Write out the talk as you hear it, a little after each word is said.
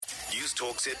News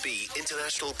Talk ZB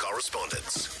international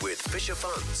correspondence with Fisher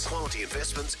Funds, quality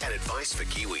investments and advice for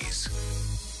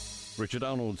Kiwis. Richard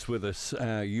Arnold's with us,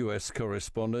 our US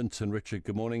correspondent. And Richard,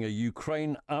 good morning. A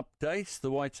Ukraine update.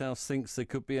 The White House thinks there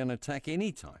could be an attack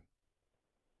anytime.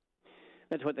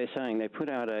 That's what they're saying. They put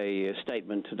out a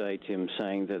statement today, Tim,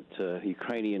 saying that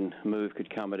Ukrainian move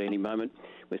could come at any moment,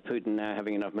 with Putin now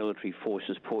having enough military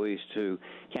forces poised to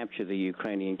capture the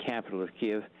Ukrainian capital of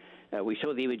Kiev. We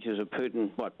saw the images of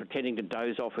Putin, pretending to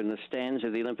doze off in the stands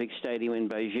of the Olympic Stadium in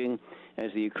Beijing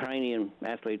as the Ukrainian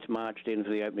athletes marched in for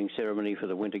the opening ceremony for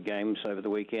the Winter Games over the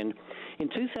weekend. In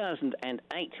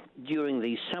 2008, during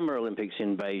the Summer Olympics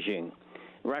in Beijing,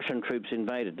 Russian troops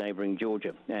invaded neighbouring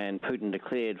Georgia, and Putin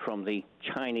declared from the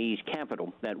Chinese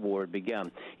capital that war had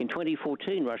begun. In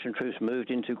 2014, Russian troops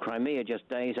moved into Crimea just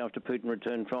days after Putin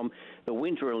returned from the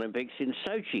Winter Olympics in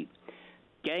Sochi.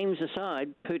 Games aside,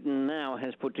 Putin now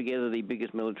has put together the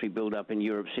biggest military build-up in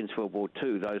Europe since World War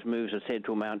II. Those moves are said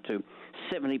to amount to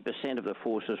 70% of the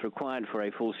forces required for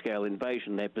a full-scale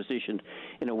invasion. They're positioned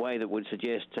in a way that would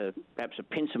suggest perhaps a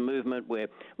pincer movement where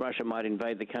Russia might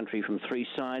invade the country from three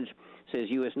sides, says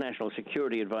U.S. National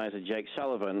Security Advisor Jake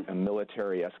Sullivan. A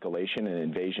military escalation and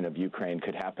invasion of Ukraine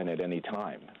could happen at any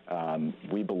time.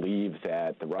 We believe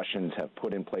that the Russians have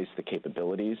put in place the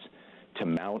capabilities to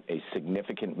mount a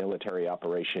significant military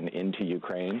operation into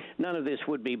Ukraine. None of this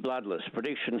would be bloodless.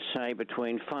 Predictions say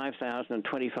between 5,000 and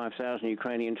 25,000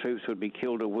 Ukrainian troops would be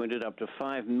killed or wounded. Up to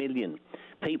 5 million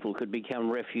people could become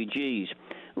refugees.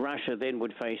 Russia then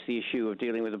would face the issue of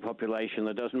dealing with a population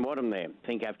that doesn't want them there.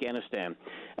 Think Afghanistan.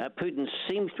 Putin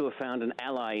seems to have found an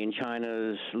ally in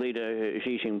China's leader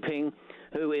Xi Jinping,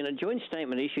 who in a joint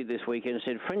statement issued this weekend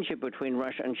said friendship between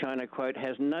Russia and China, quote,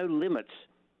 has no limits.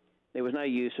 There was no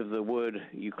use of the word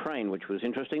Ukraine, which was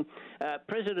interesting.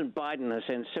 President Biden has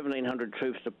sent 1,700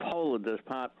 troops to Poland as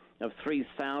part of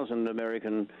 3,000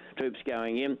 American troops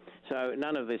going in. So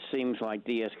none of this seems like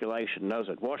de-escalation, does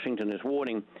it? Washington is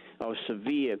warning of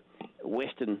severe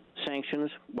Western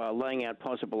sanctions while laying out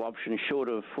possible options short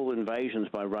of full invasions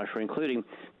by Russia, including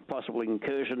possible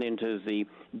incursion into the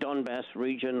Donbass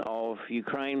region of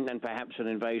Ukraine and perhaps an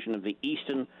invasion of the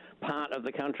eastern part of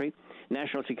the country.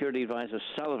 National Security Advisor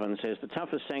Sullivan says the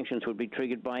toughest sanctions would be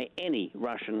triggered by any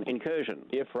Russian incursion.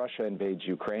 If Russia invades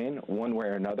Ukraine, one way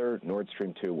or another, Nord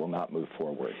Stream 2 will not move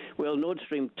forward. Well, Nord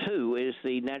Stream 2 is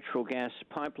the natural gas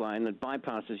pipeline that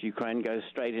bypasses Ukraine, goes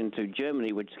straight into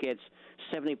Germany, which gets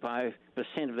 75%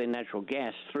 of their natural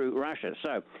gas through Russia.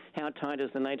 So how tight is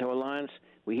the NATO alliance?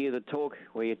 We hear the talk.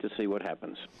 We're yet to see what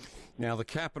happens. Now, the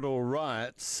Capitol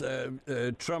riots,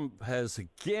 Trump has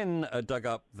again dug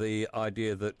up the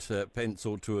idea that Pence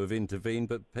ought to have intervened,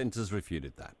 but Pence has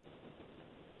refuted that.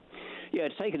 Yeah,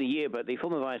 it's taken a year, but the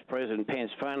former Vice President Pence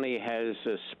finally has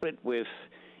split with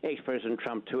ex-President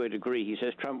Trump to a degree. He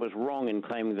says Trump was wrong in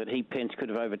claiming that he, Pence, could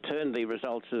have overturned the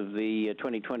results of the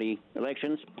 2020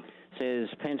 elections. Says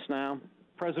Pence now,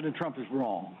 President Trump is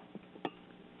wrong.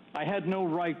 I had no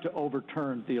right to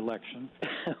overturn the election.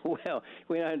 Well,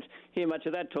 we don't hear much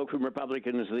of that talk from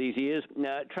Republicans these years.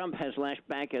 Trump has lashed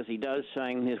back, as he does,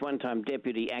 saying his one-time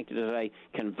deputy acted as a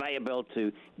conveyor belt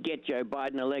to get Joe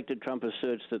Biden elected. Trump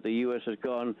asserts that the U.S. has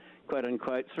gone,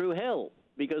 quote-unquote, through hell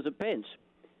because of Pence.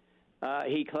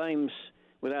 He claims,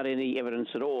 without any evidence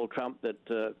at all, Trump, that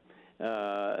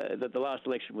the last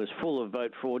election was full of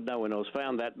vote fraud. No one else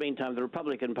found that. Meantime, the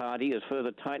Republican Party is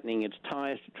further tightening its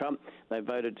ties to Trump. They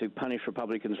voted to punish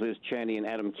Republicans Liz Cheney and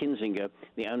Adam Kinzinger,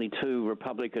 the only two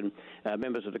Republican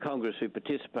members of the Congress who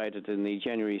participated in the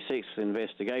January 6th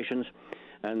investigations.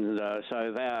 And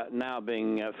so they are now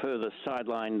being further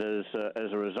sidelined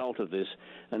as a result of this.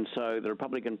 And so the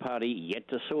Republican Party yet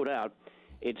to sort out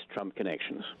its Trump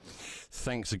connections.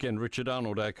 Thanks again, Richard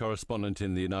Arnold, our correspondent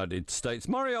in the United States.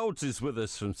 Murray Olds is with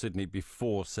us from Sydney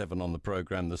before 7 on the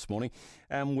programme this morning.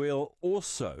 And we'll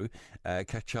also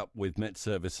catch up with Met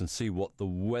Service and see what the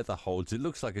weather holds. It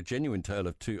looks like a genuine tale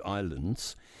of two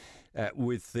islands.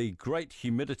 With the great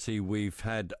humidity we've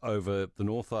had over the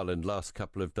North Island last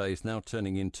couple of days now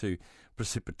turning into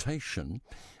precipitation,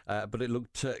 but it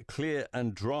looked clear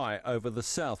and dry over the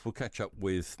south. We'll catch up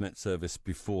with Met Service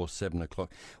before 7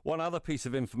 o'clock. One other piece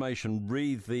of information,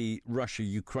 re the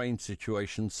Russia-Ukraine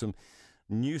situation, some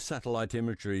new satellite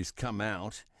imagery's come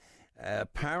out,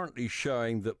 apparently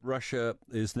showing that Russia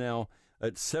is now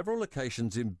at several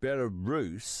locations in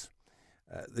Belarus.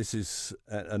 This is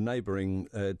a neighbouring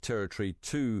territory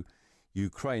to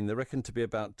Ukraine. They reckon to be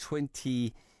about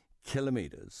 20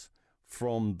 kilometres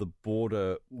from the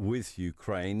border with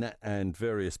Ukraine, and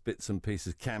various bits and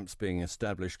pieces, camps being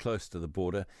established close to the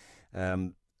border.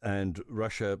 And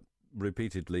Russia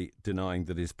repeatedly denying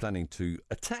that he's planning to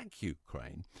attack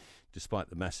Ukraine, despite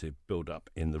the massive build-up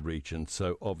in the region.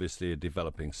 So obviously a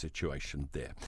developing situation there.